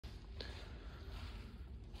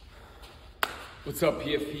What's up,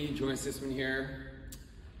 PFP? Julian Sisman here.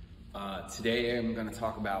 Today I'm going to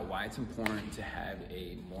talk about why it's important to have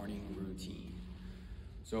a morning routine.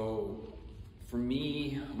 So for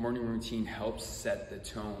me, a morning routine helps set the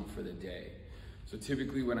tone for the day. So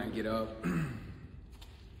typically when I get up,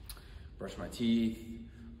 brush my teeth,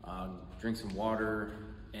 drink some water,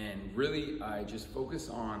 and really I just focus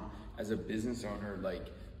on, as a business owner, like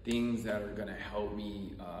things that are going to help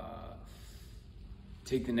me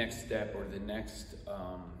take the next step or the next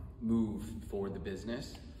move for the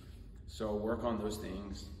business. So work on those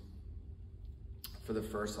things for the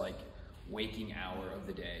first waking hour of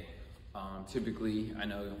the day. Typically, I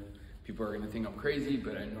know people are gonna think I'm crazy,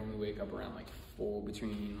 but I normally wake up around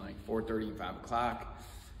between 4:30 and 5 o'clock,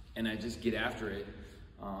 and I just get after it.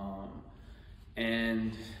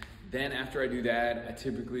 And then after I do that, I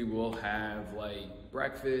typically will have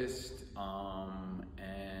breakfast,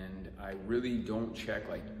 and I really don't check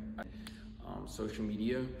social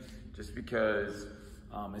media, just because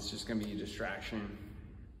it's just gonna be a distraction.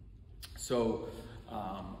 So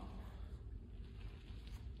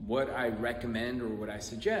what I recommend or what I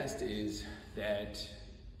suggest is that,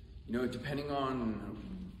 depending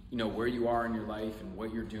on, where you are in your life and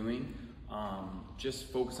what you're doing,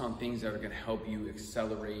 just focus on things that are gonna help you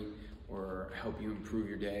accelerate or help you improve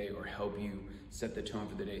your day or help you set the tone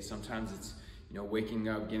for the day. Sometimes it's, waking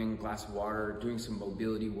up, getting a glass of water, doing some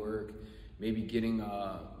mobility work, maybe getting,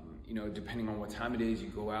 depending on what time it is, you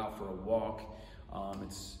go out for a walk.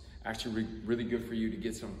 It's actually really good for you to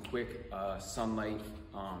get some quick sunlight,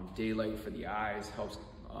 daylight for the eyes, helps,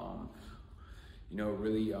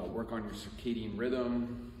 really work on your circadian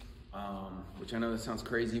rhythm, which I know that sounds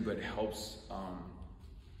crazy, but it helps,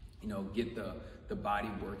 get the body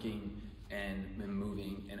working and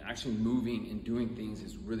moving. And actually moving and doing things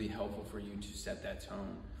is really helpful for you to set that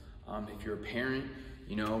tone. If you're a parent,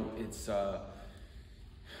 it's,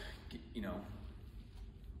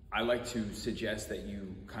 I like to suggest that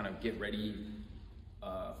you kind of get ready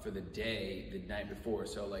for the day the night before.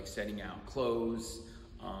 So setting out clothes,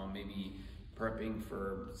 maybe prepping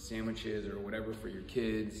for sandwiches or whatever for your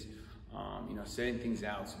kids, setting things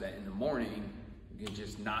out so that in the morning you can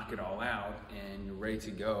just knock it all out and you're ready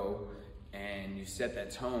to go. And you set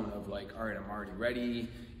that tone of all right, I'm already ready.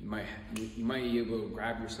 You might be able to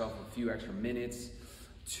grab yourself a few extra minutes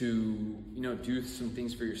to, do some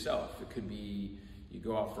things for yourself. It could be you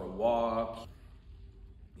go out for a walk,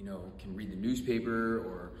 can read the newspaper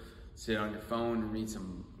or sit on your phone and read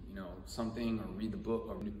some, something, or read the book,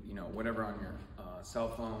 or, whatever on your cell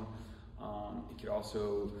phone. It could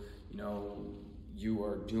also, you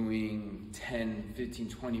are doing 10, 15,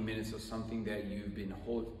 20 minutes of something that you've been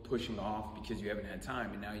pushing off because you haven't had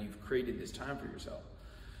time, and now you've created this time for yourself.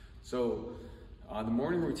 So the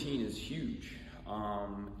morning routine is huge,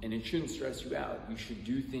 and it shouldn't stress you out. You should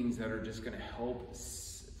do things that are just gonna help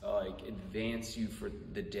advance you for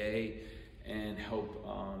the day and help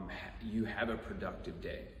you have a productive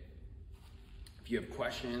day. If you have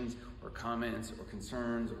questions or comments or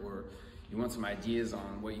concerns, or you want some ideas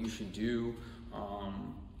on what you should do,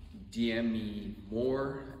 DM me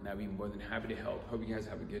more, and I'd be more than happy to help. Hope you guys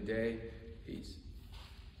have a good day. Peace.